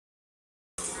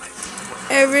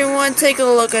Everyone take a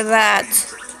look at that.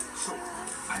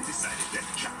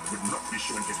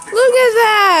 Look at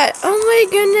that! Oh my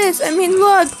goodness. I mean,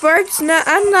 look,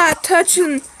 I'm not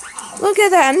touching, look at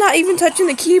that. I'm not even touching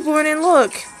the keyboard, and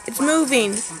look, it's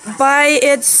moving by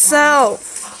itself.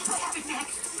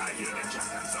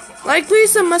 Like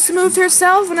Lisa must have moved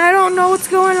herself, and I don't know what's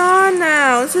going on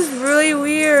now. This is really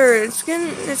weird.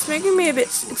 It's making me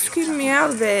it's creeping me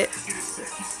out a bit.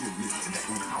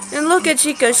 And look at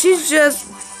Chica, she's just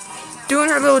doing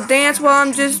her little dance while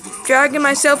I'm just dragging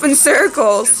myself in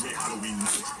circles.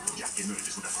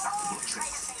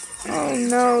 Oh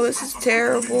no, this is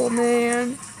terrible,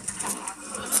 man.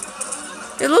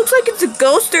 It looks like it's a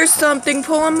ghost or something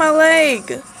pulling my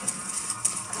leg.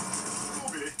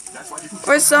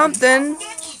 Or something.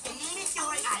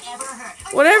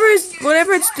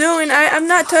 Whatever it's doing, I'm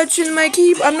not touching my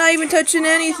keyboard. I'm not even touching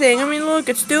anything. I mean, look,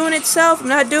 it's doing itself. I'm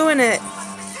not doing it.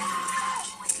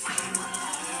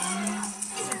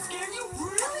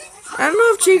 I don't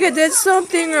know if Chica did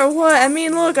something or what. I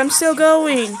mean, look, I'm still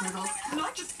going.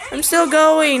 I'm still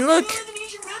going. Look.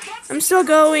 I'm still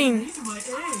going.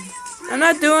 I'm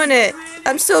not doing it.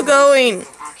 I'm still going.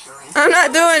 I'm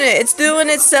not doing it. It's doing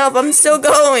itself. I'm still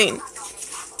going.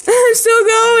 I'm still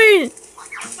going.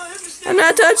 I'm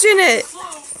not touching it.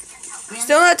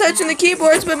 Still not touching the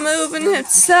keyboards, but moving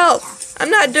itself. I'm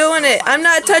not doing it. I'm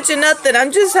not touching nothing.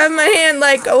 I'm just having my hand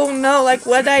like, oh no, like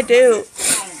what'd I do?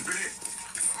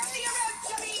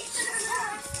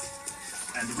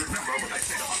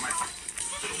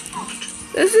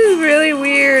 This is really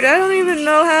weird. I don't even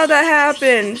know how that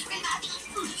happened.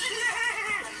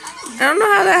 I don't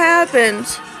know how that happened.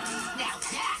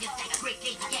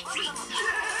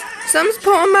 Something's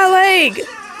pulling my leg.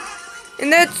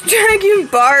 And that's dragging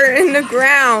Bart in the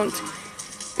ground.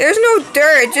 There's no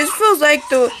dirt. It just feels like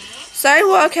the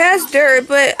sidewalk has dirt,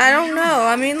 but I don't know.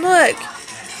 I mean, look.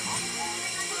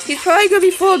 He's probably going to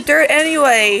be full of dirt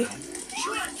anyway.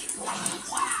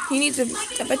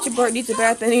 I bet you Bart needs a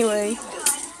bath anyway.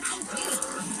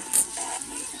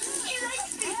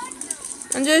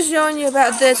 I'm just showing you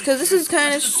about this because this is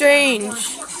kind of strange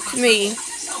to me.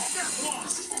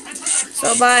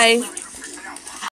 So bye.